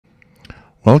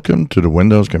Welcome to the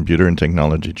Windows Computer and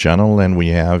Technology channel, and we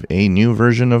have a new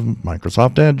version of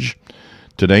Microsoft Edge.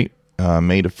 Today,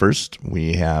 May the 1st,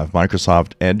 we have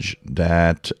Microsoft Edge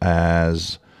that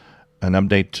has an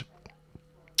update.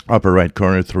 Upper right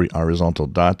corner, 3 horizontal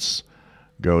dots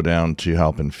go down to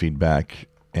help and feedback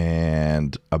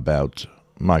and about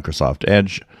Microsoft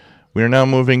Edge. We are now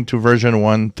moving to version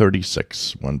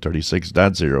 136,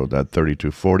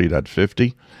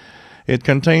 136.0.3240.50. It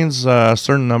contains a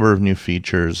certain number of new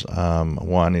features.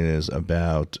 One is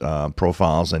about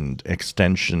profiles and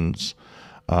extensions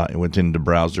within the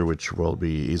browser, which will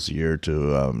be easier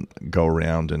to go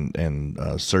around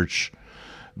and search.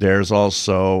 There's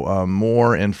also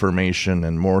more information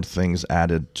and more things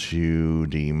added to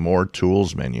the More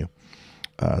Tools menu.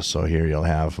 So here you'll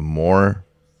have more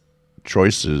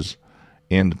choices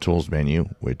in the Tools menu,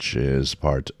 which is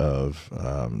part of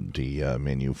the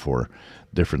menu for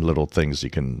different little things you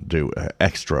can do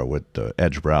extra with the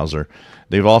Edge browser.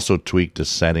 They've also tweaked the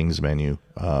Settings menu,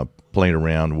 played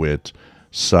around with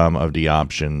some of the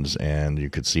options, and you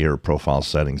could see here Profile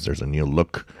Settings. There's a new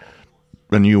look,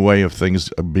 a new way of things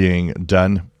being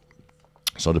done.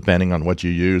 So depending on what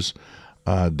you use,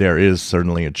 there is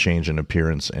certainly a change in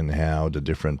appearance in how the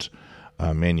different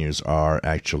menus are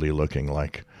actually looking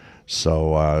like.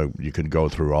 So you can go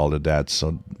through all of that.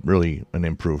 So really an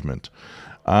improvement.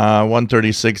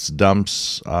 136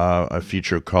 dumps a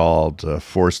feature called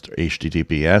Forced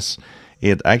HTTPS.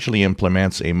 It actually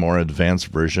implements a more advanced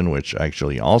version, which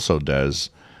actually also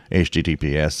does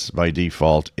HTTPS by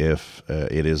default if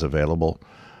it is available.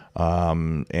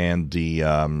 And the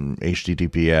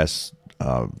HTTPS,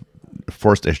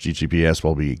 forced HTTPS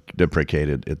will be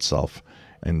deprecated itself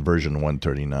in version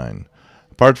 139.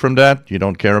 Apart from that, you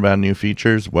don't care about new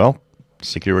features. Well,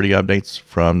 security updates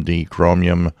from the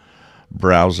Chromium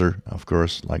browser, of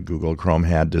course, like Google Chrome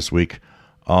had this week,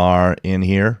 are in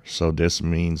here. So this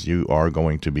means you are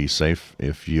going to be safe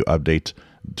if you update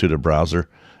to the browser,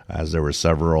 as there were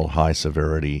several high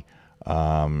severity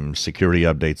security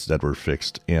updates that were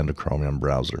fixed in the Chromium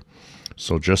browser.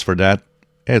 So just for that,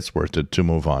 it's worth it to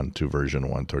move on to version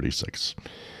 136.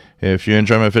 If you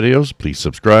enjoy my videos, please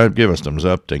subscribe, give us thumbs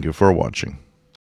up. Thank you for watching.